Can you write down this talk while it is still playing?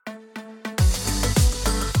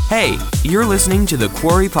Hey, you're listening to the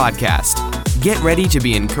Quarry Podcast. Get ready to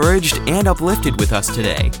be encouraged and uplifted with us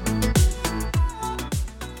today.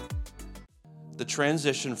 The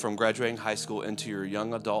transition from graduating high school into your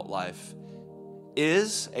young adult life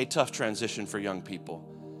is a tough transition for young people.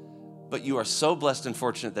 But you are so blessed and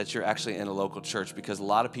fortunate that you're actually in a local church, because a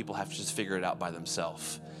lot of people have to just figure it out by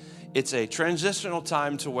themselves. It's a transitional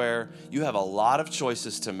time to where you have a lot of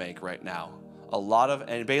choices to make right now.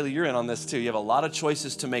 And Bailey, you're in on this too. You have a lot of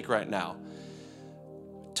choices to make right now.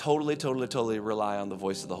 Totally rely on the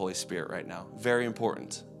voice of the Holy Spirit right now. Very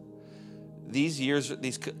important. These years,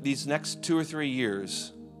 these next 2 or 3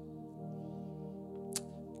 years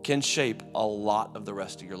can shape a lot of the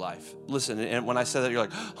rest of your life. Listen, and when I say that, you're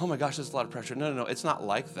like, oh my gosh, there's a lot of pressure. No, it's not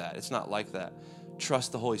like that. It's not like that.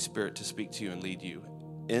 Trust the Holy Spirit to speak to you and lead you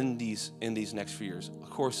in these next few years. Of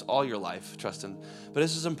course, all your life, trust Him. But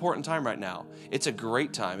this is an important time right now. It's a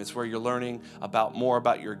great time. It's where you're learning more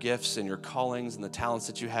about your gifts and your callings and the talents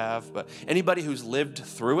that you have. But anybody who's lived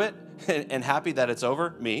through it and happy that it's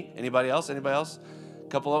over, me. Anybody else?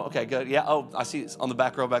 Couple of, okay, good. Yeah, oh, I see on the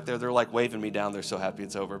back row back there, they're like waving me down. They're so happy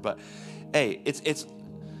it's over. But hey, it's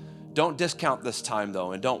don't discount this time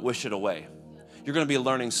though, and don't wish it away. You're going to be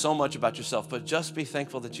learning so much about yourself, but just be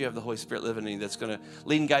thankful that you have the Holy Spirit living in you that's going to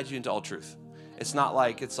lead and guide you into all truth. It's not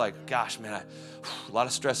like, gosh, man, a lot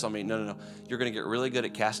of stress on me. No. You're going to get really good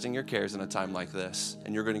at casting your cares in a time like this,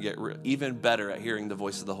 and you're going to get even better at hearing the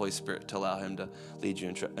voice of the Holy Spirit to allow Him to lead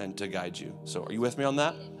you and to guide you. So are you with me on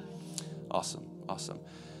that? Awesome.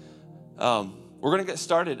 We're going to get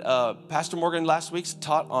started. Pastor Morgan last week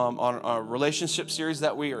taught on a relationship series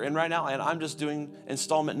that we are in right now, and I'm just doing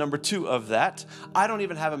installment number 2 of that. I don't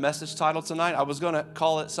even have a message title tonight. I was going to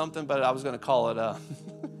call it something, but I was going to call it,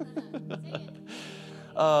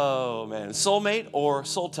 oh man, soulmate or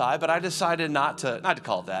soul tie, but I decided not to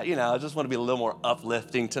call it that. You know, I just want to be a little more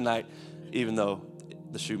uplifting tonight, even though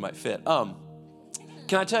the shoe might fit.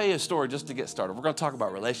 Can I tell you a story just to get started? We're going to talk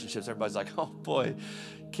about relationships. Everybody's like, oh boy,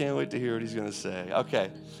 can't wait to hear what he's going to say. Okay,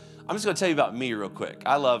 I'm just going to tell you about me real quick.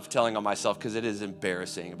 I love telling on myself because it is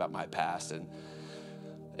embarrassing about my past. And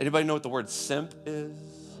anybody know what the word simp is?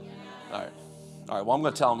 All right, well, I'm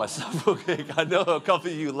going to tell on myself real quick. I know a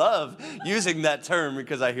couple of you love using that term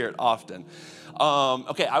because I hear it often.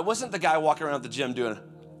 Okay, I wasn't the guy walking around the gym doing,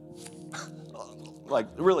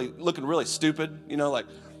 looking really stupid, you know,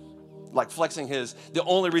 like flexing the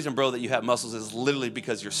only reason, bro, that you have muscles is literally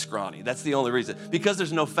because you're scrawny. That's the only reason. Because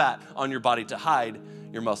there's no fat on your body to hide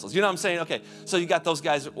your muscles. You know what I'm saying? Okay, so you got those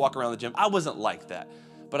guys that walk around the gym. I wasn't like that.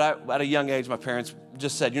 But at a young age, my parents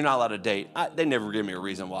just said, you're not allowed to date. They never gave me a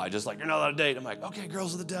reason why. Just like, you're not allowed to date. I'm like, okay,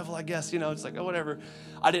 girls are the devil, I guess. You know, it's like, oh, whatever.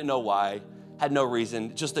 I didn't know why. Had no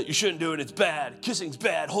reason. Just that you shouldn't do it. It's bad. Kissing's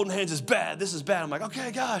bad. Holding hands is bad. This is bad. I'm like,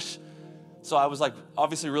 okay, gosh. So I was like,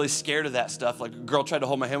 obviously really scared of that stuff. Like a girl tried to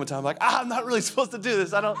hold my hand one time. I'm like, I'm not really supposed to do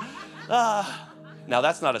this. Now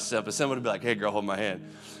that's not a simp. A simp would be like, hey girl, hold my hand.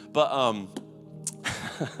 But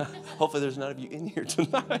hopefully there's none of you in here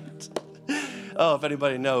tonight. Oh, if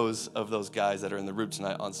anybody knows of those guys that are in the room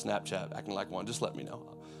tonight on Snapchat acting like one, just let me know.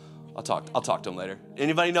 I'll talk to them later.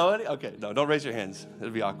 Anybody know any? Okay, no, don't raise your hands. It'll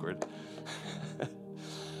be awkward.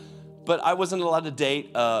 But I wasn't allowed to date,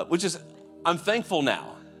 I'm thankful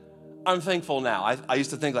now. I used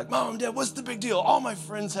to think like, Mom, Dad, what's the big deal? All my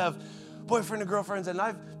friends have boyfriend and girlfriends, and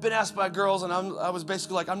I've been asked by girls, and I was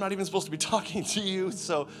basically like, I'm not even supposed to be talking to you.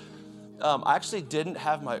 So I actually didn't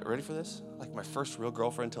have ready for this? Like my first real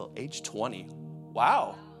girlfriend until age 20.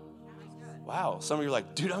 Wow. Some of you are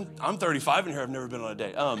like, dude, I'm 35 in here. I've never been on a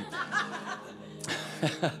date. I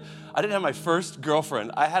didn't have my first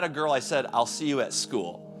girlfriend. I had a girl I said, I'll see you at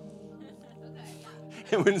school.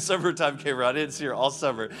 And when summertime came around, I didn't see her all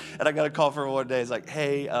summer. And I got a call from her one day. It's like,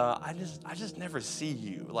 hey, I just never see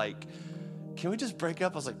you. Like, can we just break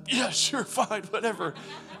up? I was like, yeah, sure, fine, whatever.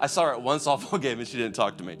 I saw her at one softball game and she didn't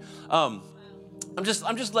talk to me. I'm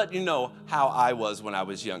just letting you know how I was when I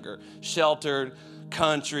was younger. Sheltered,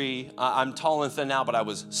 country. I'm tall and thin now, but I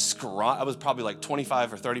was scrawny. I was probably like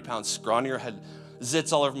 25 or 30 pounds scrawnier. Had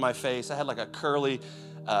zits all over my face. I had like a curly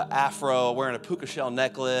afro, wearing a puka shell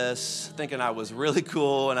necklace, thinking I was really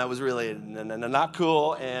cool, and I was really not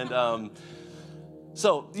cool. And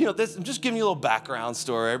so, you know, I'm just giving you a little background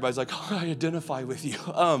story. Everybody's like, oh, I identify with you.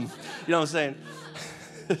 You know what I'm saying?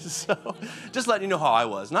 So just letting you know how I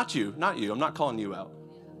was. Not you. I'm not calling you out.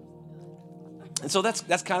 And so that's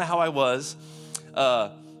kind of how I was.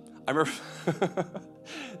 I remember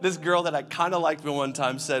this girl that I kind of liked one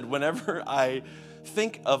time said, whenever I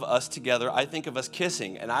think of us together, I think of us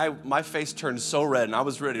kissing. And my face turned so red, and I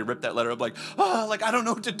was ready to rip that letter up like, I don't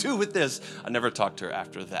know what to do with this. I never talked to her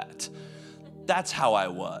after that. That's how I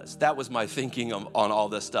was. That was my thinking on all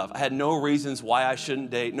this stuff. I had no reasons why I shouldn't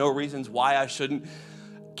date, no reasons why I shouldn't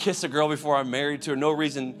kiss a girl before I'm married to her, no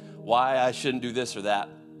reason why I shouldn't do this or that,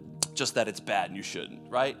 just that it's bad and you shouldn't,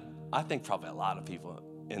 right? I think probably a lot of people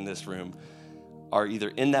in this room are either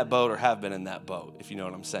in that boat or have been in that boat, if you know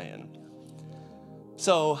what I'm saying.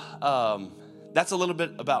 So that's a little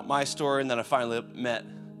bit about my story, and then I finally met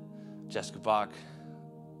Jessica Bock.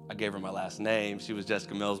 I gave her my last name. She was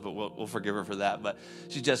Jessica Mills, but we'll forgive her for that. But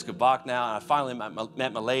she's Jessica Bock now, and I finally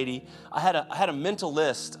met my lady. I had a mental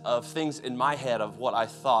list of things in my head of what I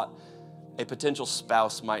thought a potential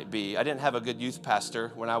spouse might be. I didn't have a good youth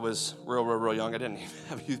pastor when I was real young. I didn't even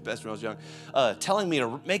have a youth pastor when I was young, telling me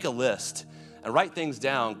to make a list and write things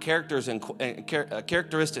down, characters and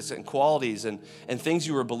characteristics and qualities and things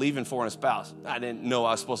you were believing for in a spouse. I didn't know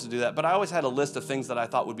I was supposed to do that, but I always had a list of things that I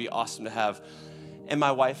thought would be awesome to have. And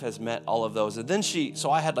my wife has met all of those. And then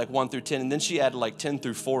so I had like 1 through 10, and then she added like 10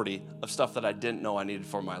 through 40 of stuff that I didn't know I needed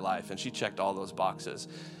for my life. And she checked all those boxes.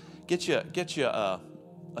 Get you a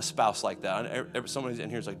spouse like that. Somebody in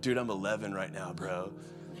here is like, dude, I'm 11 right now, bro.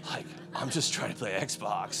 Like, I'm just trying to play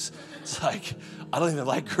Xbox. It's like, I don't even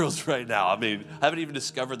like girls right now. I mean, I haven't even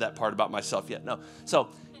discovered that part about myself yet. No. So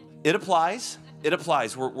it applies. It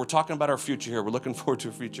applies. We're talking about our future here. We're looking forward to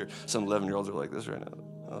a future. Some 11-year-olds are like this right now.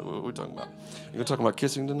 What are we talking about? You gonna talk about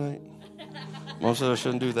kissing tonight? Mom said I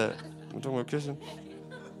shouldn't do that. You talking about kissing?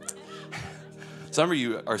 Some of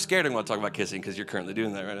you are scared and want to talk about kissing because you're currently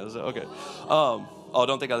doing that right now. So, okay.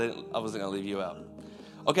 Don't think I wasn't gonna leave you out.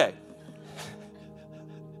 Okay.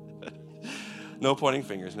 No pointing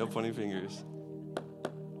fingers. No pointing fingers.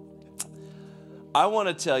 I want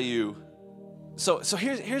to tell you. So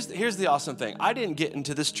here's the awesome thing. I didn't get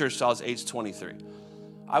into this church till I was age 23.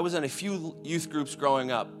 I was in a few youth groups growing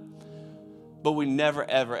up, but we never,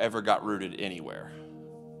 ever got rooted anywhere.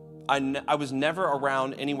 I was never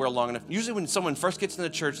around anywhere long enough. Usually when someone first gets in the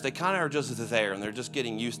church, they kind of are just there and they're just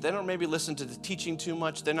getting used. They don't maybe listen to the teaching too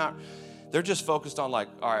much. They're just focused on like,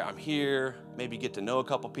 all right, I'm here, maybe get to know a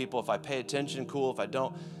couple people. If I pay attention, cool. If I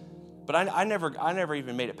don't. But I never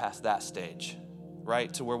even made it past that stage,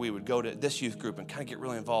 right? To where we would go to this youth group and kind of get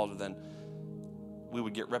really involved, and then we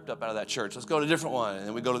would get ripped up out of that church. Let's go to a different one. And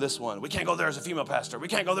then we go to this one. We can't go there as a female pastor. We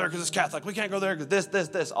can't go there because it's Catholic. We can't go there because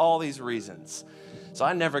this, all these reasons. So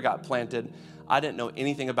I never got planted. I didn't know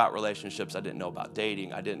anything about relationships. I didn't know about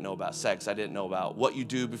dating. I didn't know about sex. I didn't know about what you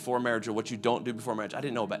do before marriage or what you don't do before marriage. I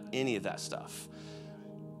didn't know about any of that stuff.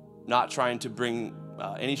 Not trying to bring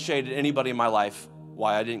any shade at anybody in my life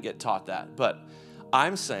why I didn't get taught that. But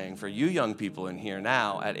I'm saying for you young people in here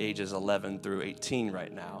now at ages 11 through 18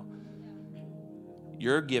 right now,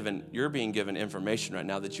 you're being given information right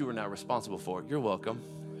now that you are now responsible for. You're welcome.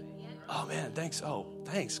 Oh man, thanks. Oh,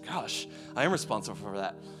 thanks. Gosh, I am responsible for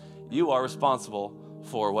that. You are responsible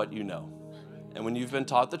for what you know. And when you've been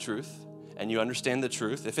taught the truth and you understand the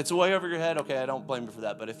truth, if it's way over your head, okay, I don't blame you for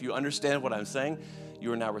that. But if you understand what I'm saying,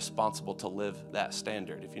 you are now responsible to live that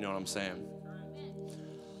standard, if you know what I'm saying.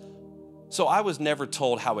 So I was never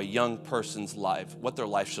told how a young person's life, what their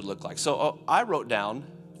life should look like. So I wrote down,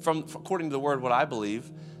 according to the word, what I believe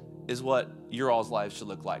is what your all's lives should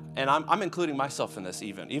look like. And I'm including myself in this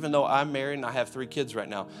even though I'm married and I have 3 kids right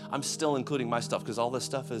now, I'm still including my stuff because all this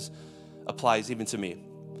stuff applies even to me.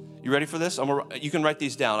 You ready for this? You can write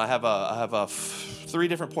these down. I have 3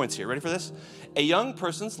 different points here. Ready for this? A young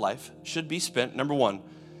person's life should be spent, number 1,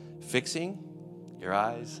 fixing your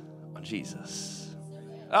eyes on Jesus.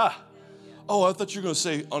 Oh, I thought you were going to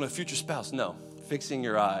say on a future spouse. No, fixing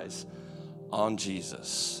your eyes on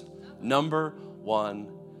Jesus. Number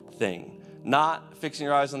 1 thing. Not fixing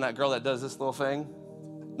your eyes on that girl that does this little thing.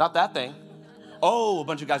 Not that thing. Oh, a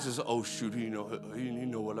bunch of guys says, oh, shoot, you know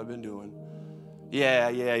what I've been doing. Yeah,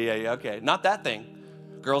 okay. Not that thing.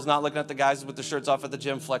 Girls not looking at the guys with their shirts off at the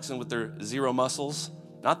gym flexing with their 0 muscles.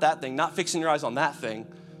 Not that thing. Not fixing your eyes on that thing.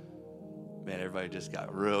 Man, everybody just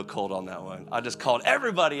got real cold on that one. I just called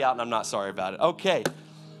everybody out, and I'm not sorry about it. Okay.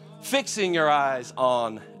 Fixing your eyes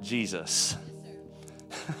on Jesus.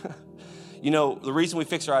 You know, the reason we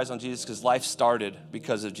fix our eyes on Jesus is because life started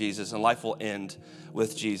because of Jesus, and life will end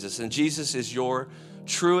with Jesus. And Jesus is your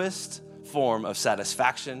truest form of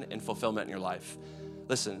satisfaction and fulfillment in your life.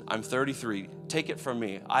 Listen, I'm 33. Take it from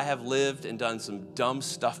me. I have lived and done some dumb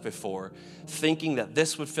stuff before, thinking that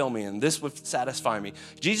this would fill me and this would satisfy me.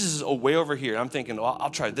 Jesus is way over here. I'm thinking, well, I'll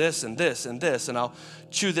try this and this and this, and I'll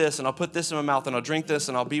chew this, and I'll put this in my mouth, and I'll drink this,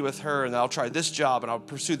 and I'll be with her, and I'll try this job, and I'll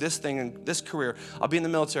pursue this thing and this career. I'll be in the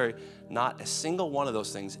military. Not a single one of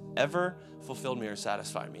those things ever fulfilled me or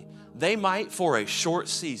satisfied me. They might for a short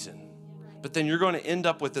season, but then you're going to end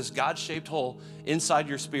up with this God-shaped hole inside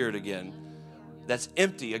your spirit again, that's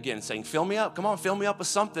empty, again, saying, fill me up, come on, fill me up with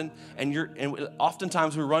something. And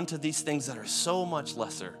oftentimes we run to these things that are so much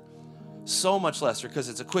lesser because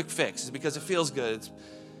it's a quick fix. It's because it feels good.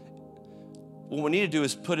 What we need to do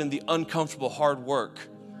is put in the uncomfortable hard work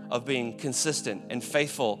of being consistent and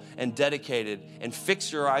faithful and dedicated and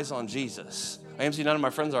fix your eyes on Jesus. Amzi, none of my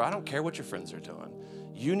friends are. I don't care what your friends are doing.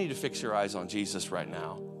 You need to fix your eyes on Jesus right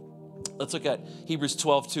now. Let's look at Hebrews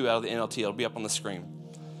 12:2 out of the NLT. It'll be up on the screen.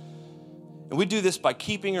 And we do this by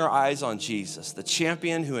keeping our eyes on Jesus, the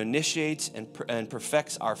champion who initiates and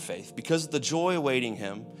perfects our faith. Because of the joy awaiting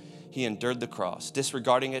him, he endured the cross,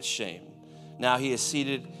 disregarding its shame. Now he is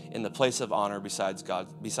seated in the place of honor beside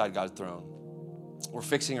God's throne. We're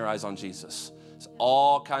fixing our eyes on Jesus. It's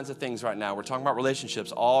all kinds of things right now. We're talking about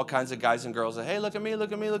relationships, all kinds of guys and girls that, hey, look at me,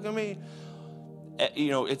 look at me, look at me. You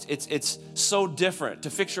know, it's so different to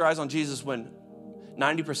fix your eyes on Jesus when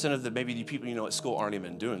 90% of the people you know at school aren't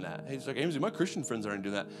even doing that. He's like, Amzi, my Christian friends aren't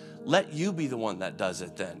doing that. Let you be the one that does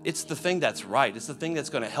it then. It's the thing that's right. It's the thing that's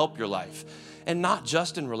going to help your life. And not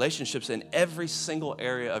just in relationships, in every single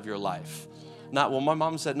area of your life. Not, well, my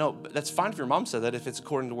mom said, no, that's fine if your mom said that if it's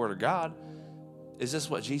according to the word of God. Is this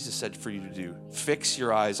what Jesus said for you to do? Fix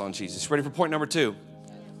your eyes on Jesus. Ready for point number 2?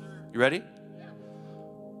 You ready?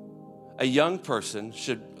 A young person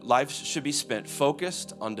life should be spent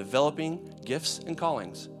focused on developing gifts and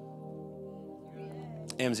callings.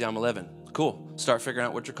 Amzi, I'm 11. Cool. Start figuring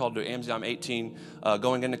out what you're called to do. Amzi, I'm 18,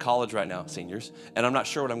 going into college right now, seniors, and I'm not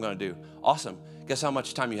sure what I'm going to do. Awesome. Guess how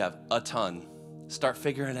much time you have? A ton. Start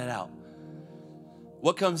figuring it out.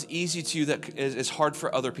 What comes easy to you that is hard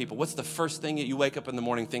for other people? What's the first thing that you wake up in the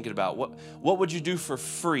morning thinking about? What would you do for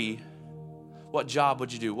free? What job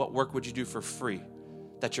would you do? What work would you do for free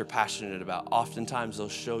that you're passionate about? Oftentimes, they'll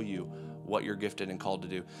show you what you're gifted and called to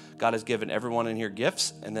do. God has given everyone in here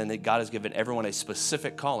gifts, and then God has given everyone a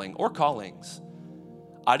specific calling or callings.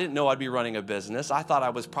 I didn't know I'd be running a business. I thought I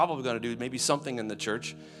was probably going to do maybe something in the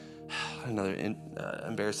church. Another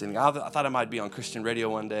embarrassing thing. I thought I might be on Christian radio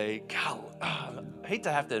one day. God, I hate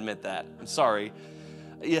to have to admit that. I'm sorry.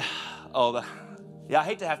 I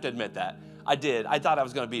hate to have to admit that. I did. I thought I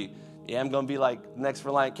was going to be, I'm going to be like next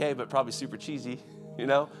Reliant K, but probably super cheesy, you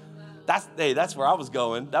know? That's where I was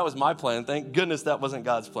going. That was my plan. Thank goodness that wasn't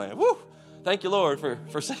God's plan. Woo! Thank you, Lord,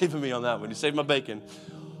 for saving me on that one. You saved my bacon.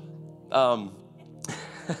 But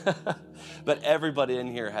everybody in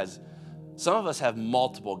here some of us have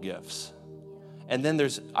multiple gifts. And then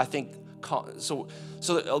there's, I think, so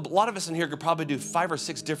a lot of us in here could probably do 5 or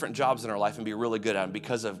 6 different jobs in our life and be really good at them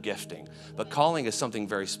because of gifting. But calling is something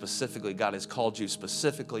very specifically. God has called you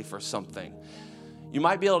specifically for something. You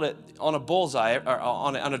might be able to, on a bullseye, or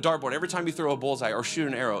on a dartboard, every time you throw a bullseye or shoot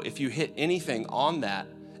an arrow, if you hit anything on that,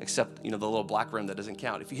 except the little black rim that doesn't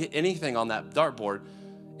count, if you hit anything on that dartboard,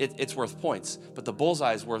 it's worth points. But the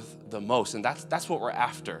bullseye is worth the most, and that's what we're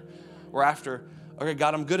after. We're after, okay,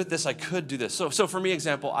 God, I'm good at this. I could do this. So for me,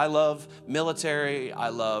 example, I love military. I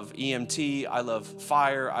love EMT. I love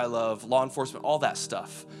fire. I love law enforcement, all that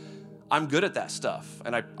stuff. I'm good at that stuff.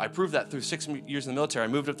 And I proved that through 6 years in the military. I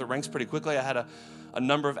moved up the ranks pretty quickly. I had a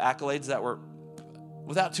number of accolades that were,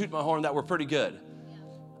 without tooting my horn, that were pretty good.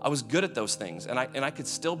 I was good at those things. And I could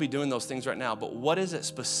still be doing those things right now. But what is it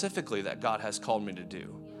specifically that God has called me to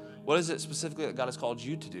do? What is it specifically that God has called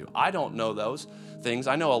you to do? I don't know those things.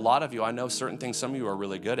 I know a lot of you. I know certain things some of you are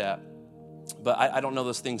really good at, but I don't know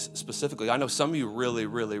those things specifically. I know some of you really,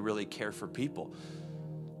 really, really care for people.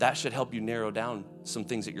 That should help you narrow down some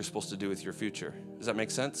things that you're supposed to do with your future. Does that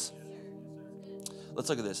make sense? Let's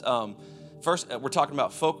look at this. First, we're talking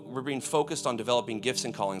about we're being focused on developing gifts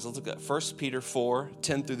and callings. Let's look at 1 Peter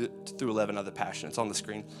 4:10 through 11 of the Passion. It's on the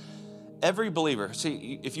screen. Every believer,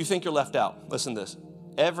 see, if you think you're left out, listen to this.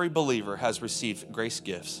 Every believer has received grace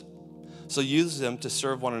gifts, so use them to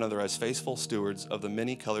serve one another as faithful stewards of the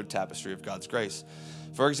many-colored tapestry of God's grace.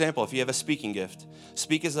 For example, if you have a speaking gift,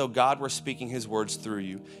 speak as though God were speaking his words through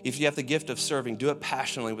you. If you have the gift of serving, do it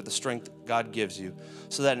passionately with the strength God gives you,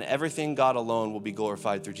 so that in everything God alone will be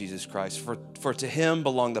glorified through Jesus Christ. For to him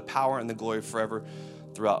belong the power and the glory forever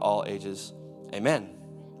throughout all ages. Amen.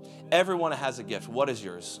 Everyone has a gift. What is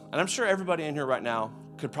yours? And I'm sure everybody in here right now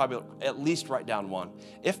could probably at least write down one,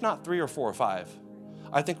 if not 3 or 4 or 5.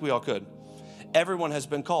 I think we all could. Everyone has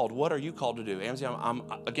been called. What are you called to do? Amzi,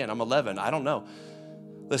 I'm 11. I don't know.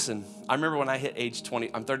 Listen, I remember when I hit age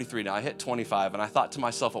 20, I'm 33 now, I hit 25, and I thought to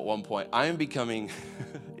myself at one point, I am becoming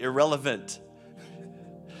irrelevant.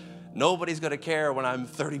 Nobody's going to care when I'm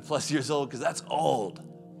 30 plus years old because that's old.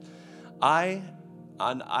 I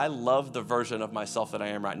love the version of myself that I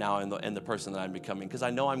am right now and the person that I'm becoming because I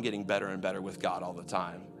know I'm getting better and better with God all the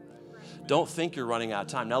time. Don't think you're running out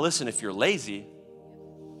of time. Now listen, if you're lazy,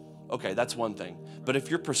 okay, that's one thing. But if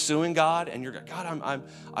you're pursuing God and you're, God,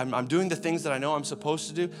 I'm doing the things that I know I'm supposed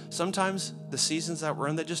to do, sometimes the seasons that we're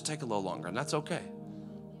in, they just take a little longer, and that's okay.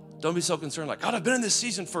 Don't be so concerned like, God, I've been in this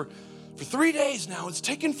season for 3 days now. It's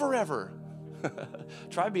taken forever.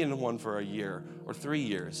 Try being in one for a year or 3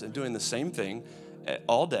 years and doing the same thing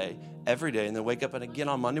all day, every day, and then wake up and again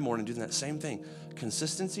on Monday morning doing that same thing.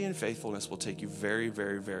 Consistency and faithfulness will take you very,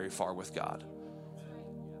 very, very far with God.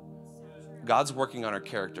 God's working on our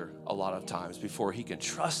character a lot of times before he can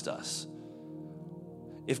trust us.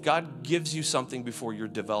 If God gives you something before you're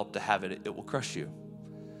developed to have it, it will crush you.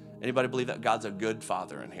 Anybody believe that God's a good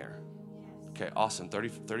father in here? Okay, awesome.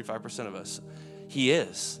 35% of us. He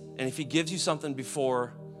is. And if he gives you something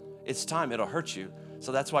before it's time, it'll hurt you.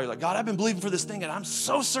 So that's why you're like, God, I've been believing for this thing and I'm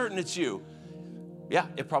so certain it's you. Yeah,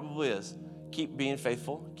 it probably is. Keep being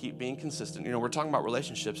faithful. Keep being consistent. You know, we're talking about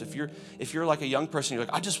relationships. If you're like a young person, you're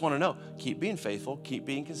like, I just want to know. Keep being faithful. Keep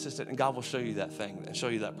being consistent. And God will show you that thing and show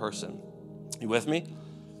you that person. You with me?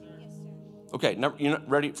 Okay, you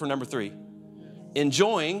ready for number 3?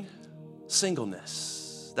 Enjoying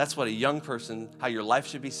singleness. That's what a young person, how your life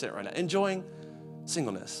should be set right now. Enjoying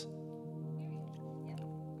singleness.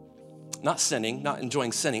 Not sinning, not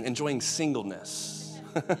enjoying sinning, enjoying singleness.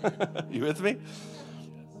 You with me?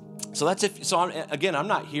 So that's I'm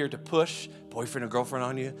not here to push boyfriend or girlfriend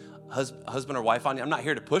on you, husband or wife on you. I'm not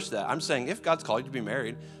here to push that. I'm saying if God's called you to be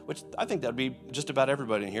married, which I think that'd be just about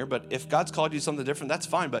everybody in here, but if God's called you to something different, that's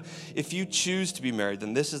fine. But if you choose to be married,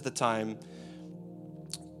 then this is the time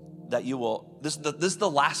that you will, this is the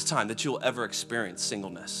last time that you will ever experience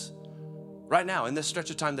singleness. Right now, in this stretch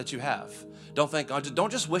of time that you have.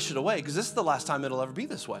 Don't just wish it away, because this is the last time it'll ever be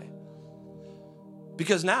this way.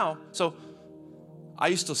 Because now, I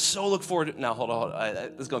used to so look forward to, now hold on,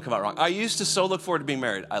 this is going to come out wrong. I used to so look forward to being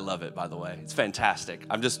married. I love it, by the way. It's fantastic.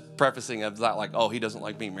 I'm just prefacing, it's not like, oh, he doesn't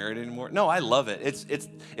like being married anymore. No, I love it.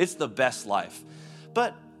 It's the best life.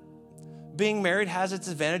 But being married has its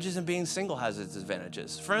advantages and being single has its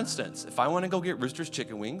advantages. For instance, if I want to go get Rooster's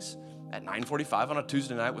chicken wings at 9:45 on a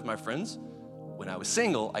Tuesday night with my friends, when I was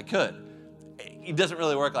single, I could. It doesn't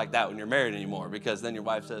really work like that when you're married anymore, because then your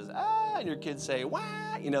wife says, and your kids say, wah,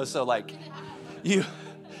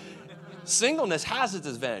 singleness has its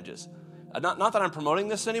advantages. Not that I'm promoting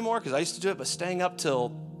this anymore, because I used to do it, but staying up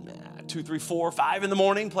till 2, 3, 4, 5 in the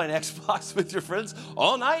morning playing Xbox with your friends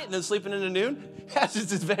all night and then sleeping into noon has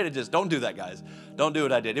its advantages. Don't do that, guys. Don't do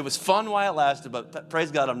what I did. It was fun while it lasted, but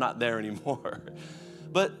praise God, I'm not there anymore.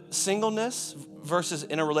 But singleness versus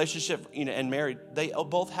in a relationship, and married, they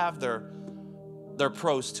both have their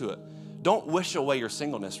pros to it. Don't wish away your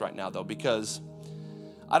singleness right now, though, because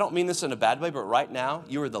I don't mean this in a bad way, but right now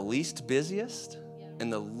you are the least busiest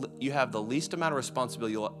and you have the least amount of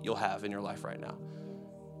responsibility you'll have in your life right now.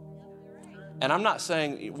 And I'm not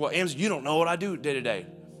saying, well, Amzi, you don't know what I do day to day.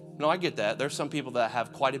 No, I get that. There's some people that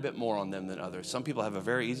have quite a bit more on them than others. Some people have a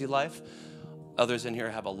very easy life. Others in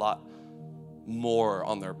here have a lot more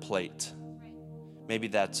on their plate. Maybe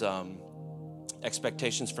that's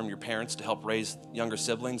expectations from your parents to help raise younger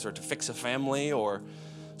siblings or to fix a family, or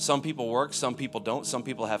some people work, some people don't. Some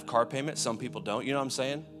people have car payments, some people don't. You know what I'm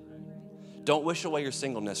saying? Don't wish away your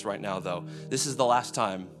singleness right now, though. This is the last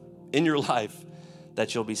time in your life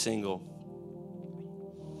that you'll be single.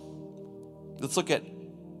 Let's look at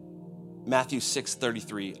Matthew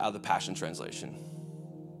 6:33 out of the Passion Translation.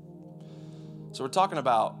 So we're talking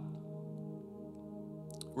about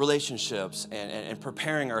relationships and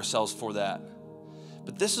preparing ourselves for that.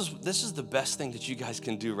 But this is the best thing that you guys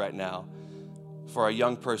can do right now for a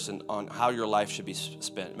young person on how your life should be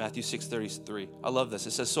spent. Matthew 6:33. I love this.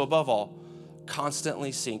 It says, so above all,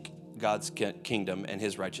 constantly seek God's kingdom and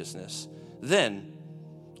his righteousness. Then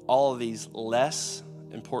all of these less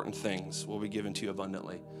important things will be given to you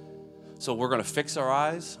abundantly. So we're going to fix our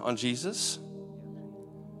eyes on Jesus,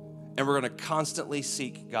 and we're going to constantly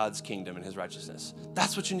seek God's kingdom and his righteousness.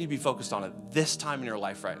 That's what you need to be focused on at this time in your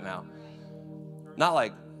life right now. Not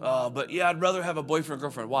like, but yeah, I'd rather have a boyfriend or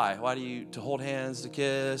girlfriend. Why? Why do you, to hold hands, to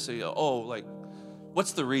kiss? Or,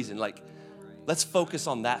 what's the reason? Let's focus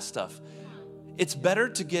on that stuff. It's better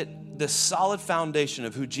to get the solid foundation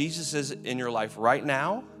of who Jesus is in your life right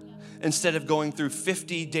now, instead of going through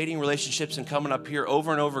 50 dating relationships and coming up here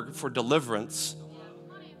over and over for deliverance.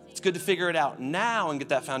 It's good to figure it out now and get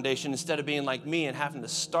that foundation, instead of being like me and having to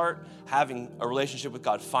start having a relationship with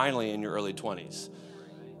God finally in your early 20s.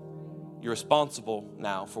 You're responsible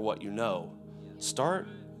now for what you know. Start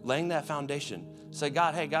laying that foundation. Say,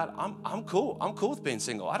 God, hey, God, I'm cool. I'm cool with being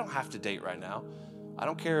single. I don't have to date right now. I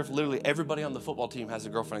don't care if literally everybody on the football team has a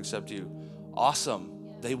girlfriend except you.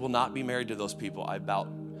 Awesome. They will not be married to those people. I about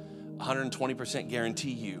 120%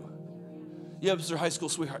 guarantee you. Yeah, it's their high school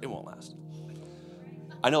sweetheart. It won't last.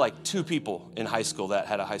 I know like 2 people in high school that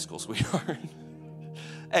had a high school sweetheart.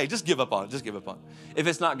 Hey, just give up on it. Just give up on it. If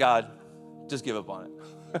it's not God, just give up on it.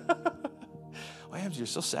 Why, Amzi, you're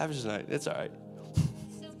so savage tonight. It's all right.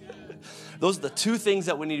 Those are the 2 things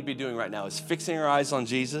that we need to be doing right now is fixing our eyes on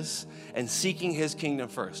Jesus and seeking his kingdom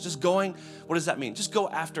first. Just going, what does that mean? Just go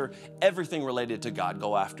after everything related to God.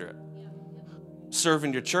 Go after it. Serve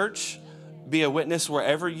in your church. Be a witness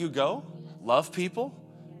wherever you go. Love people.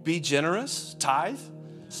 Be generous. Tithe.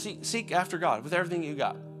 Seek after God with everything you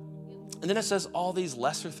got. And then it says all these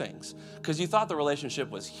lesser things. Because you thought the relationship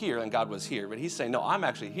was here and God was here. But he's saying, no, I'm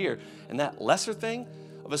actually here. And that lesser thing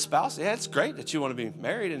of a spouse, yeah, it's great that you want to be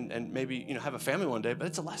married and maybe have a family one day, but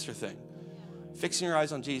it's a lesser thing. Fixing your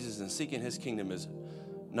eyes on Jesus and seeking his kingdom is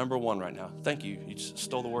number 1 right now. Thank you. You just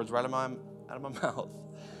stole the words right out of my mouth.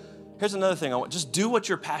 Here's another thing. Just do what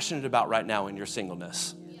you're passionate about right now in your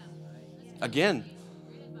singleness. Again,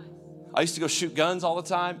 I used to go shoot guns all the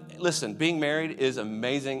time. Listen, being married is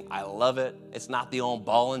amazing. I love it. It's not the old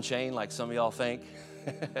ball and chain like some of y'all think.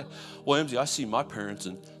 Well, Amzi, I see my parents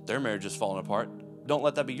and their marriage is falling apart. Don't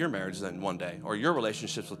let that be your marriage then one day, or your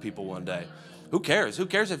relationships with people one day. Who cares? Who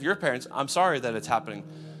cares if your parents, I'm sorry that it's happening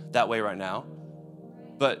that way right now,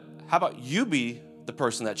 but how about you be the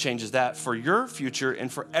person that changes that for your future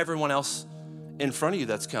and for everyone else in front of you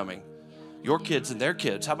that's coming, your kids and their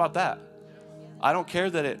kids. How about that? I don't care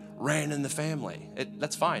that it ran in the family.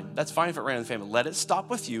 That's fine. That's fine if it ran in the family. Let it stop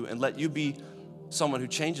with you and let you be someone who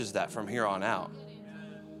changes that from here on out.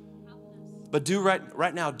 But do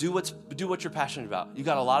right now, do what you're passionate about. You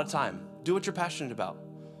got a lot of time. Do what you're passionate about.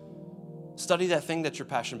 Study that thing that you're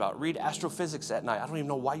passionate about. Read astrophysics at night. I don't even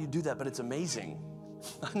know why you do that, but it's amazing.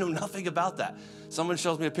 I know nothing about that. Someone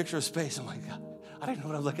shows me a picture of space. I'm like, God, I don't even know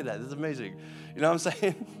what I'm looking at. This is amazing. You know what I'm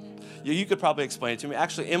saying? You could probably explain it to me.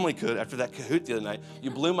 Actually, Emily could after that Kahoot the other night.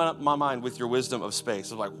 You blew my mind with your wisdom of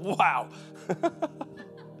space. I was like, wow. All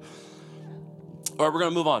right, we're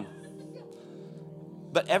going to move on.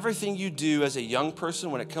 But everything you do as a young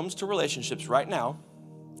person when it comes to relationships right now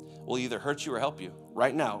will either hurt you or help you.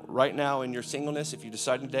 Right now in your singleness, if you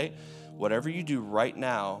decide to date, whatever you do right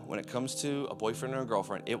now when it comes to a boyfriend or a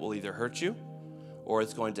girlfriend, it will either hurt you or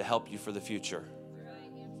it's going to help you for the future.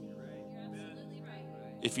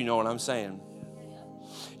 If you know what I'm saying.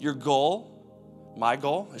 Your goal, my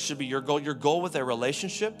goal, it should be your goal with a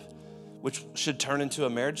relationship, which should turn into a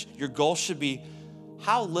marriage. Your goal should be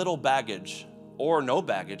how little baggage or no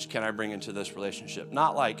baggage can I bring into this relationship?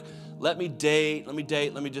 Not like, let me date, let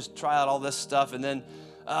me just try out all this stuff, and then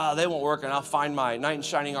they won't work, and I'll find my knight in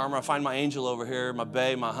shining armor, I'll find my angel over here, my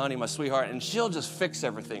bae, my honey, my sweetheart, and she'll just fix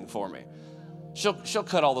everything for me. She'll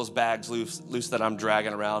cut all those bags loose that I'm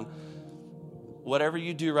dragging around. Whatever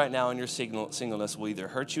you do right now in your singleness will either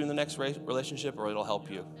hurt you in the next relationship or it'll help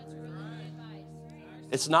you.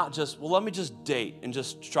 It's not just, well, let me just date and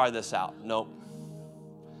just try this out. Nope.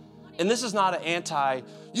 And this is not an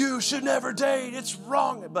you should never date, it's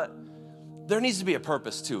wrong. But there needs to be a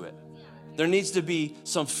purpose to it. There needs to be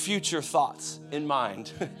some future thoughts in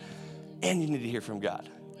mind. And you need to hear from God.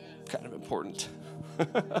 Kind of important.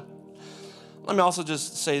 Let me also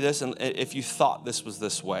just say this, and if you thought this was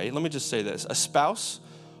this way, let me just say this. A spouse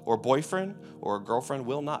or boyfriend or a girlfriend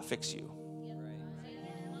will not fix you.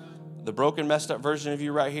 The broken, messed up version of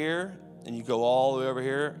you right here, and you go all the way over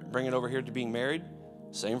here, bring it over here to being married,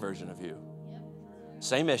 same version of you.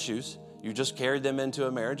 Same issues. You just carried them into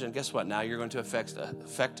a marriage, and guess what? Now you're going to affect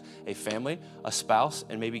a family, a spouse,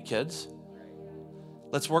 and maybe kids.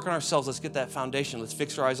 Let's work on ourselves. Let's get that foundation. Let's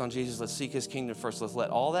fix our eyes on Jesus. Let's seek his kingdom first. Let's let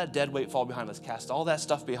all that dead weight fall behind. Let's cast all that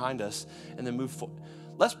stuff behind us and then move forward.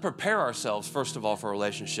 Let's prepare ourselves, first of all, for a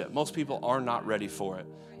relationship. Most people are not ready for it.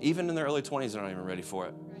 Even in their early 20s, they're not even ready for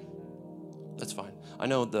it. That's fine. I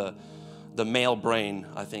know the male brain,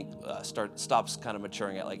 I think, stops kind of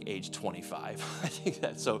maturing at like age 25. I think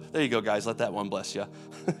that. So there you go, guys. Let that one bless you.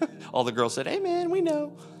 All the girls said, amen, we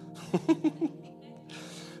know.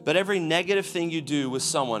 But every negative thing you do with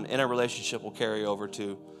someone in a relationship will carry over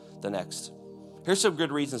to the next. Here's some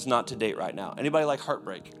good reasons not to date right now. Anybody like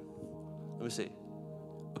heartbreak? Let me see.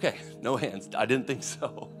 Okay, no hands. I didn't think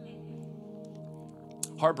so.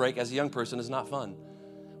 Heartbreak as a young person is not fun.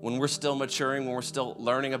 When we're still maturing, when we're still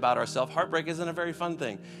learning about ourselves, heartbreak isn't a very fun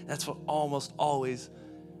thing. That's what almost always,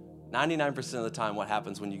 99% of the time, what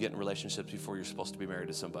happens when you get in relationships before you're supposed to be married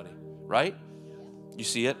to somebody, right? You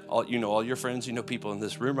see it, all your friends, people in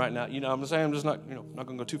this room right now. You know what I'm saying? I'm just not going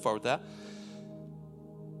to go too far with that.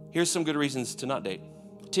 Here's some good reasons to not date.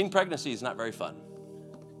 Teen pregnancy is not very fun.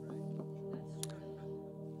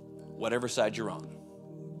 whatever side you're on.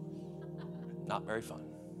 Not very fun.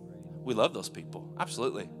 We love those people.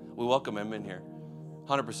 Absolutely. We welcome them in here.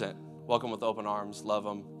 100%. Welcome with open arms, love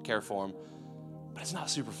them, care for them. But it's not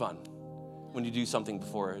super fun when you do something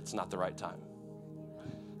before it's not the right time.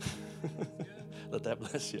 Let that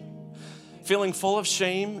bless you. Feeling full of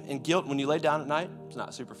shame and guilt when you lay down at night, it's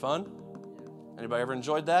not super fun. Anybody ever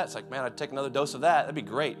enjoyed that? It's like, man, I'd take another dose of that. That'd be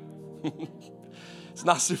great. It's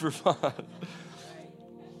not super fun.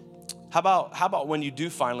 How about when you do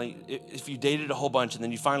finally, if you dated a whole bunch and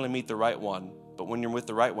then you finally meet the right one, but when you're with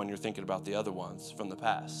the right one, you're thinking about the other ones from the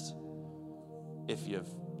past. If you've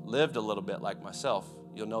lived a little bit like myself,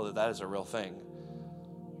 you'll know that that is a real thing.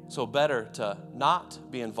 So better to not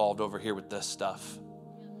be involved over here with this stuff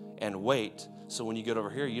and wait. So when you get over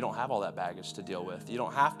here, you don't have all that baggage to deal with. You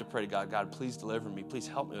don't have to pray to God, God, please deliver me. Please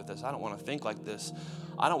help me with this. I don't want to think like this.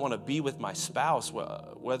 I don't want to be with my spouse,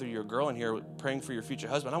 whether you're a girl in here praying for your future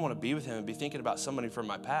husband. I want to be with him and be thinking about somebody from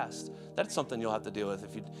my past. That's something you'll have to deal with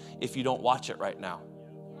if you don't watch it right now.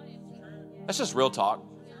 That's just real talk.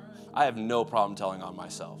 I have no problem telling on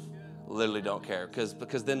myself. Literally don't care.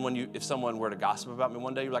 Because then if someone were to gossip about me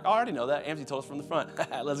one day, you're like, oh, I already know that. Amzi told us from the front.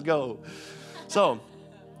 Let's go. So,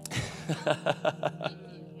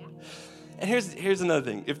 and here's another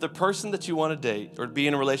thing. If the person that you want to date or be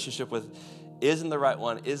in a relationship with isn't the right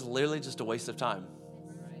one, is literally just a waste of time.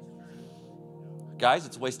 Guys,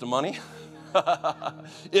 it's a waste of money.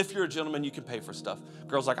 If you're a gentleman, you can pay for stuff.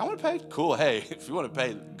 Girls like, I want to pay. Cool. Hey, if you want to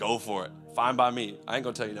pay, go for it. Fine by me. I ain't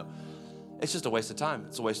going to tell you no. It's just a waste of time.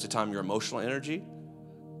 It's a waste of time. Your emotional energy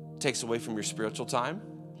takes away from your spiritual time.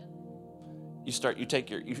 So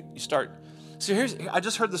I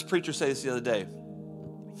just heard this preacher say this the other day.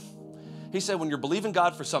 He said, when you're believing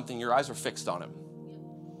God for something, your eyes are fixed on him.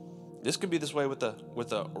 This could be this way with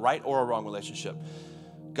a right or a wrong relationship.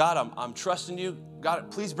 God, I'm trusting you. God,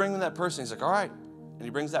 please bring them that person. He's like, all right. And he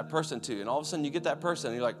brings that person to you. And all of a sudden you get that person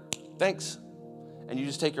and you're like, thanks. And you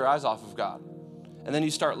just take your eyes off of God. And then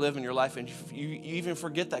you start living your life and you even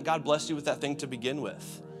forget that God blessed you with that thing to begin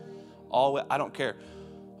with. I don't care.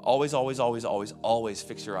 Always, always, always, always, always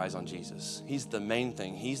fix your eyes on Jesus. He's the main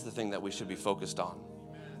thing. He's the thing that we should be focused on.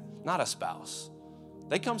 Not a spouse.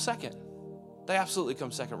 They come second. They absolutely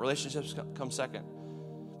come second. Relationships come second.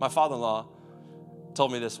 My father-in-law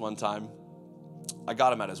told me this one time. I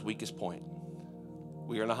got him at his weakest point.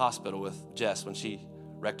 We were in a hospital with Jess when she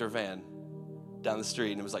wrecked her van down the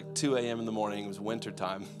street, and it was like 2 a.m. in the morning. It was winter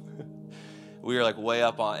time. We were like way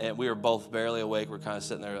up on, and we were both barely awake. We're kind of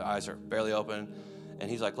sitting there, our eyes are barely open. And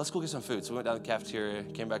he's like, let's go get some food. So we went down to the cafeteria,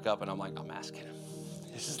 came back up, and I'm like, I'm asking him.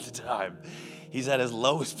 This is the time. He's at his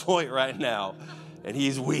lowest point right now, and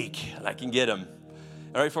he's weak, and I can get him.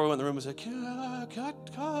 And right before we went in the room, I was like, can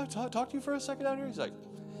I talk to you for a second out here? He's like,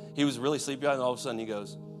 he was really sleepy, and all of a sudden he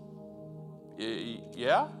goes,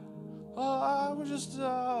 yeah? I was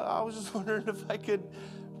just wondering if I could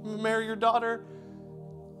marry your daughter.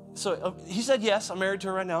 So he said, yes, I'm married to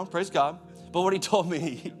her right now. Praise God. But what he told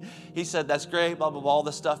me, he said, that's great, blah, blah, blah, all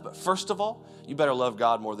this stuff. But first of all, you better love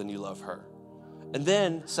God more than you love her. And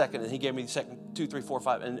then second, and he gave me second, 2, 3, 4,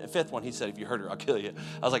 5. And the fifth one, he said, if you hurt her, I'll kill you.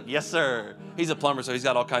 I was like, yes, sir. He's a plumber, so he's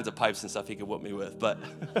got all kinds of pipes and stuff he could whoop me with. But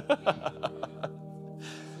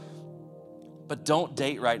don't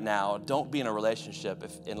date right now. Don't be in a relationship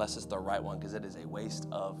unless it's the right one, because it is a waste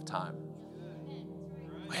of time.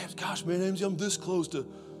 Gosh, man, Amzi, I'm this close to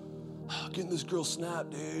getting this girl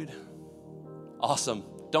snapped, dude. Awesome.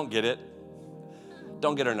 Don't get it.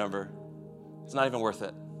 Don't get her number. It's not even worth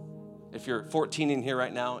it. If you're 14 in here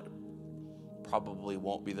right now, it probably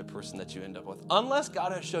won't be the person that you end up with. Unless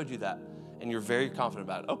God has showed you that and you're very confident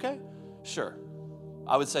about it. Okay, sure.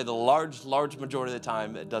 I would say the large majority of the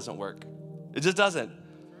time, it doesn't work. It just doesn't.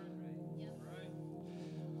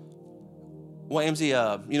 Well,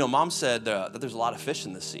 Amzi, Mom said that there's a lot of fish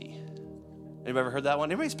in the sea. Anybody ever heard that one?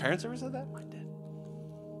 Anybody's parents ever said that? Mine did.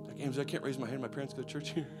 Like, Amzi, I can't raise my hand. My parents go to church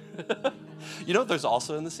here. You know what there's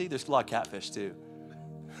also in the sea? There's a lot of catfish, too.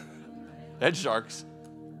 And sharks.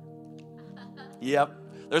 Yep.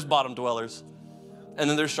 There's bottom dwellers. And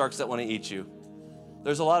then there's sharks that want to eat you.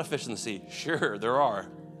 There's a lot of fish in the sea. Sure, there are.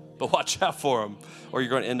 But watch out for them, or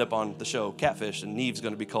you're going to end up on the show Catfish, and Neve's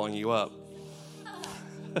going to be calling you up.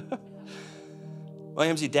 Well,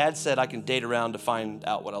 Amzi, Dad said I can date around to find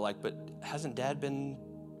out what I like, but hasn't Dad been,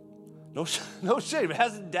 no shame,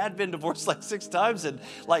 hasn't Dad been divorced like 6 times, and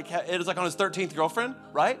like it was like on his 13th girlfriend,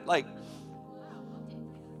 right? Like,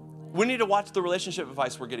 we need to watch the relationship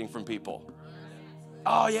advice we're getting from people.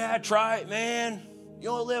 Oh yeah, try it, man. You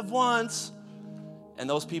only live once. And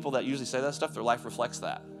those people that usually say that stuff, their life reflects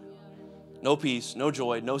that. No peace, no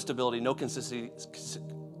joy, no stability, no consistency.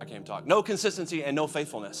 I can't even talk. No consistency and no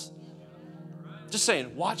faithfulness. Just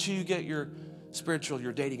saying, watch who you get your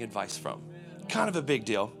dating advice from. Kind of a big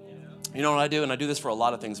deal. You know what I do? And I do this for a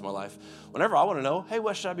lot of things in my life. Whenever I want to know, hey,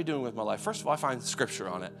 what should I be doing with my life? First of all, I find scripture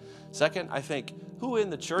on it. Second, I think, who in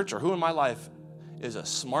the church or who in my life is a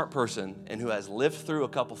smart person and who has lived through a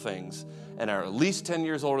couple things and are at least 10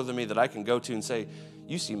 years older than me that I can go to and say,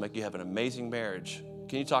 you seem like you have an amazing marriage.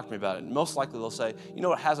 Can you talk to me about it? And most likely they'll say, you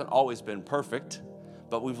know, it hasn't always been perfect,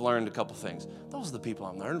 but we've learned a couple things. Those are the people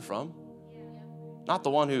I'm learning from. Not the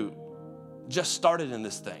one who just started in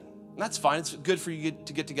this thing. And that's fine. It's good for you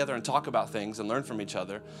to get together and talk about things and learn from each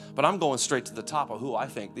other. But I'm going straight to the top of who I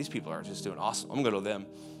think these people are just doing awesome. I'm going to go to them.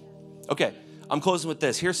 Okay, I'm closing with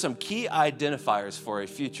this. Here's some key identifiers for a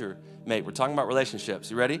future mate. We're talking about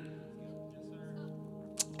relationships. You ready?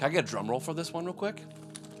 Can I get a drum roll for this one real quick?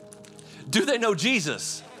 Do they know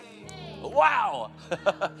Jesus? Wow.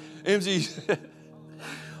 Amzi,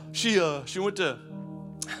 she went to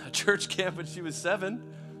a church camp when she was 7.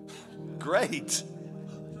 Great.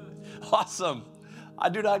 Awesome. I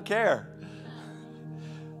do not care.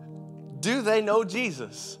 Do they know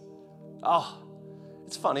Jesus? Oh,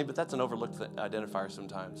 it's funny, but that's an overlooked identifier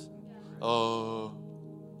sometimes.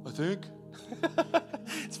 I think.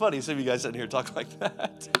 It's funny to see you guys sitting here talk like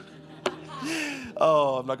that.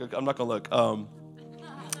 Oh, I'm not gonna look.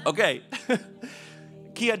 Okay.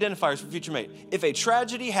 Key identifiers for future mate. If a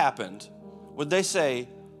tragedy happened, would they say,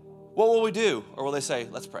 what will we do? Or will they say,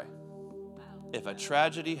 let's pray? If a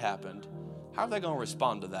tragedy happened, how are they going to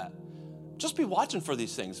respond to that? Just be watching for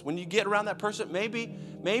these things. When you get around that person,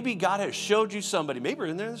 maybe God has showed you somebody. Maybe they're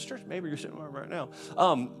in this church. Maybe you're sitting right now.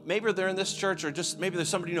 Maybe they're in this church, or just maybe there's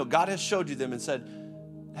somebody, God has showed you them and said,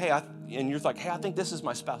 hey, and you're like, hey, I think this is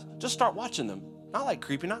my spouse. Just start watching them. Not like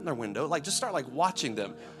creepy, not in their window. Like just start like watching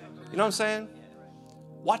them. You know what I'm saying?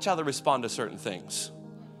 Watch how they respond to certain things.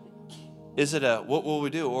 Is it what will we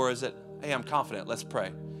do? Or is it, hey, I'm confident, let's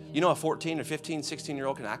pray. You know, a 14 or 15,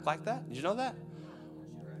 16-year-old can act like that? Did you know that?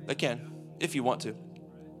 They can, if you want to.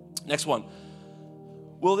 Next one.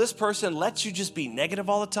 Will this person let you just be negative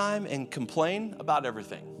all the time and complain about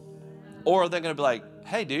everything? Or are they going to be like,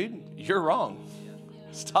 hey, dude, you're wrong.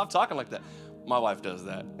 Stop talking like that. My wife does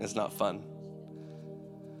that. It's not fun.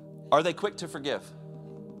 Are they quick to forgive?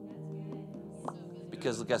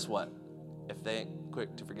 Because guess what? If they ain't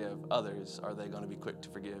quick to forgive others, are they going to be quick to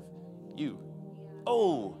forgive you?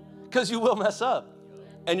 Oh, because you will mess up.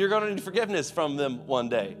 And you're going to need forgiveness from them one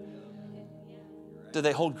day. Do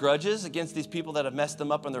they hold grudges against these people that have messed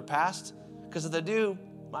them up in their past? Because if they do,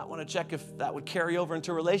 might want to check if that would carry over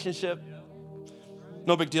into a relationship.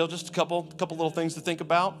 No big deal, just a couple little things to think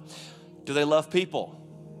about. Do they love people?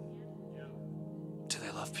 Do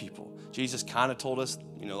they love people? Jesus kind of told us,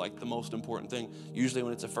 like the most important thing. Usually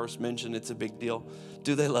when it's a first mention, it's a big deal.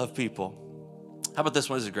 Do they love people? How about this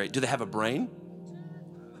one? This is great. Do they have a brain?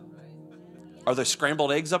 Are there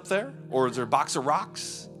scrambled eggs up there? Or is there a box of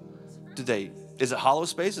rocks? Is it hollow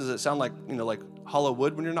space? Does it sound like, like hollow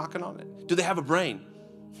wood when you're knocking on it? Do they have a brain?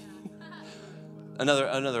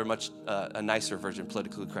 Another much a nicer version,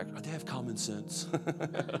 politically correct. Do they have common sense?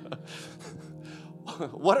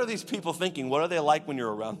 What are these people thinking? What are they like when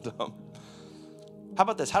you're around them? How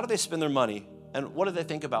about this? How do they spend their money? And what do they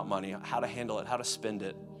think about money? How to handle it? How to spend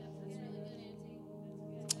it?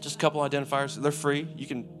 Just a couple identifiers. They're free. You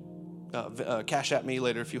can cash at me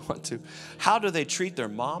later if you want to. How do they treat their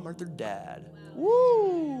mom or their dad?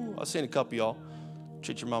 Woo! I've seen a couple of y'all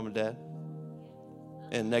treat your mom and dad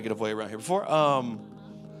in a negative way around here before.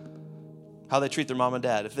 How they treat their mom and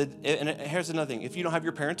dad. And here's another thing. If you don't have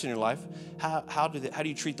your parents in your life, how do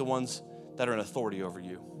you treat the ones that are in authority over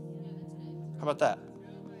you? How about that?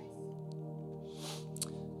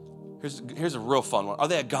 Here's a real fun one. Are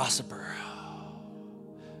they a gossiper?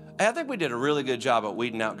 I think we did a really good job at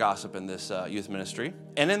weeding out gossip in this youth ministry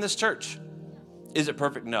and in this church. Is it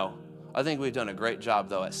perfect? No. I think we've done a great job,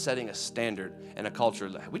 though, at setting a standard and a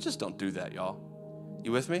culture. We just don't do that, y'all.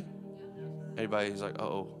 You with me? Anybody who's like,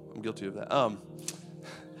 I'm guilty of that.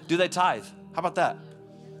 Do they tithe? How about that?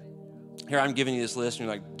 Here, I'm giving you this list, and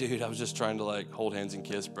you're like, dude, I was just trying to, hold hands and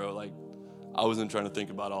kiss, bro. I wasn't trying to think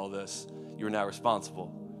about all this. You are now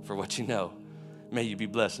responsible for what you know. May you be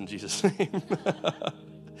blessed in Jesus' name.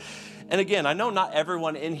 And again, I know not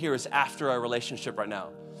everyone in here is after a relationship right now.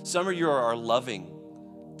 Some of you are loving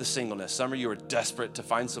the singleness. Some of you are desperate to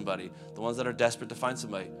find somebody. The ones that are desperate to find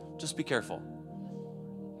somebody, just be careful.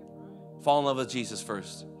 Fall in love with Jesus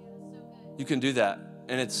first. You can do that.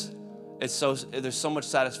 And there's so much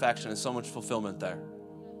satisfaction and so much fulfillment there.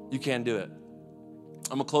 You can do it.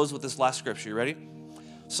 I'm going to close with this last scripture. You ready?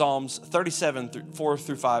 Psalms 37, 4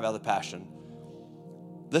 through 5 out of the Passion.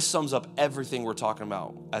 This sums up everything we're talking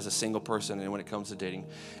about as a single person and when it comes to dating.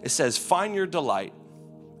 It says, find your delight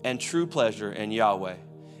and true pleasure in Yahweh,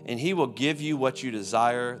 and he will give you what you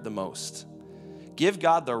desire the most. Give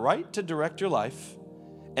God the right to direct your life,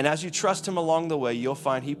 and as you trust him along the way, you'll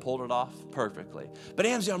find he pulled it off perfectly. But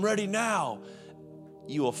Amzi, I'm ready now.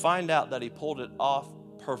 You will find out that he pulled it off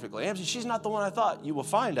perfectly. Amzi, she's not the one I thought. You will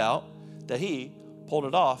find out that he pulled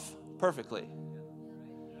it off perfectly.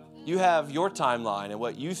 You have your timeline and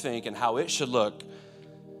what you think and how it should look.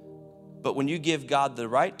 But when you give God the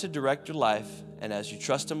right to direct your life, and as you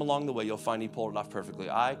trust him along the way, you'll find he pulled it off perfectly.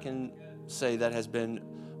 I can say that has been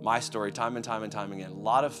my story time and time and time again. A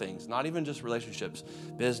lot of things, not even just relationships,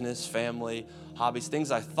 business, family, hobbies,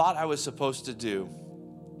 things I thought I was supposed to do.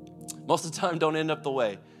 Most of the time don't end up the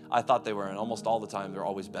way I thought they were, and almost all the time they're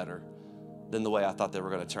always better than the way I thought they were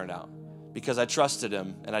going to turn out. Because I trusted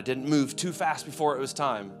him and I didn't move too fast before it was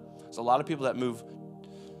time. There's a lot of people that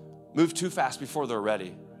move too fast before they're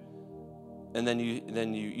ready. And then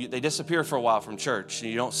they disappear for a while from church and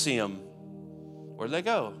you don't see them. Where'd they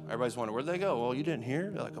go? Everybody's wondering, where'd they go? Well, you didn't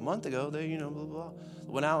hear? Like a month ago, they, blah, blah, blah.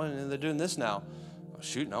 Went out and they're doing this now. Oh,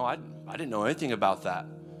 shoot, no, I didn't know anything about that.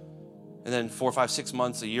 And then 4, 5, 6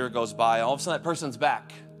 months, a year goes by, all of a sudden that person's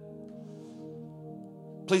back.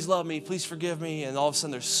 Please love me, please forgive me. And all of a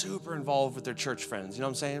sudden they're super involved with their church friends. You know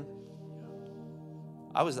what I'm saying?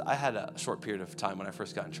 I had a short period of time when I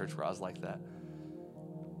first got in church where I was like that.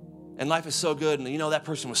 And life is so good, and that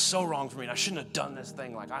person was so wrong for me, and I shouldn't have done this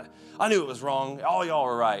thing. Like, I knew it was wrong. All y'all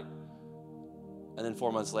were right. And then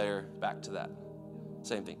 4 months later, back to that.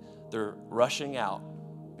 Same thing. They're rushing out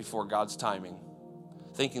before God's timing,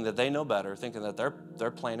 thinking that they know better, thinking that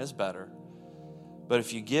their plan is better. But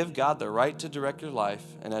if you give God the right to direct your life,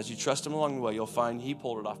 and as you trust him along the way, you'll find he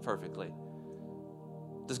pulled it off perfectly.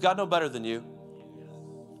 Does God know better than you?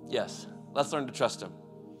 Yes. Let's learn to trust him.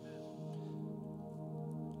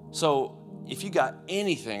 So if you got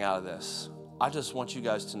anything out of this, I just want you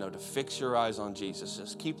guys to know to fix your eyes on Jesus.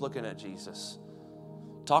 Just keep looking at Jesus.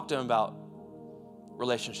 Talk to him about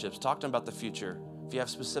relationships. Talk to him about the future. If you have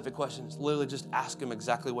specific questions, literally just ask him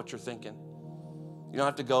exactly what you're thinking. You don't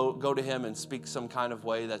have to go to him and speak some kind of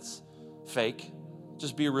way that's fake.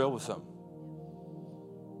 Just be real with him.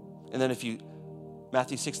 And then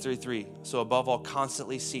Matthew 6:33, so above all,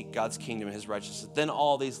 constantly seek God's kingdom and his righteousness. Then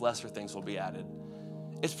all these lesser things will be added.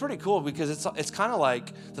 It's pretty cool because it's kind of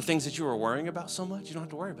like the things that you were worrying about so much, you don't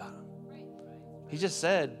have to worry about them. He just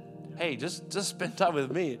said, hey, just spend time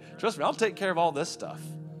with me. Trust me, I'll take care of all this stuff.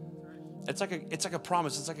 It's like a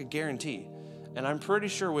promise. It's like a guarantee. And I'm pretty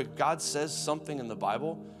sure when God says something in the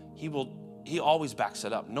Bible, he always backs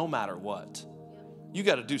it up, no matter what. You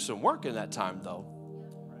got to do some work in that time, though.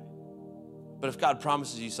 But if God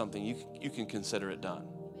promises you something, you can consider it done.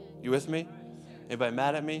 You with me? Anybody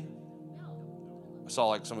mad at me? I saw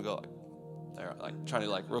like someone go they're like trying to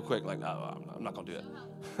like real quick, like, no, I'm not going to do it.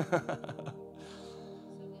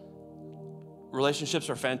 Relationships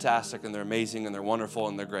are fantastic and they're amazing and they're wonderful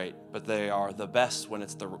and they're great, but they are the best when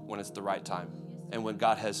it's the right time. And when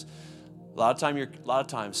God has a lot of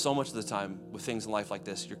times, so much of the time with things in life like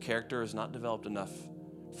this, your character is not developed enough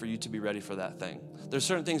for you to be ready for that thing. There's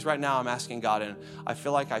certain things right now I'm asking God, and I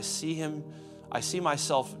feel like I see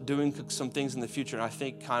myself doing some things in the future, and I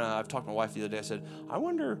think I've talked to my wife the other day, I said, I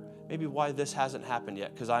wonder maybe why this hasn't happened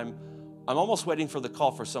yet, because I'm almost waiting for the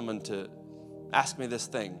call for someone to ask me this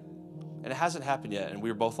thing, and it hasn't happened yet, and we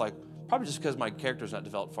were both like, probably just because my character's not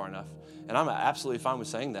developed far enough, and I'm absolutely fine with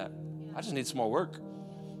saying that. I just need some more work.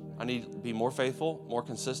 I need to be more faithful, more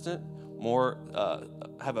consistent,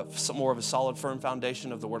 have more of a solid, firm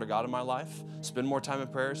foundation of the Word of God in my life, spend more time in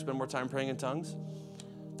prayer, spend more time praying in tongues.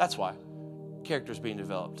 That's why. Character's being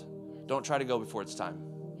developed. Don't try to go before it's time.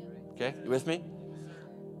 Okay? You with me?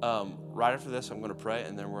 Right after this, I'm going to pray,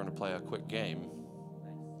 and then we're going to play a quick game.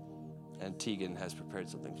 And Tegan has prepared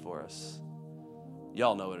something for us.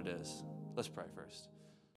 Y'all know what it is. Let's pray first.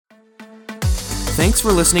 Thanks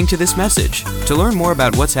for listening to this message. To learn more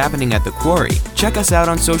about what's happening at The Quarry, check us out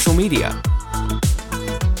on social media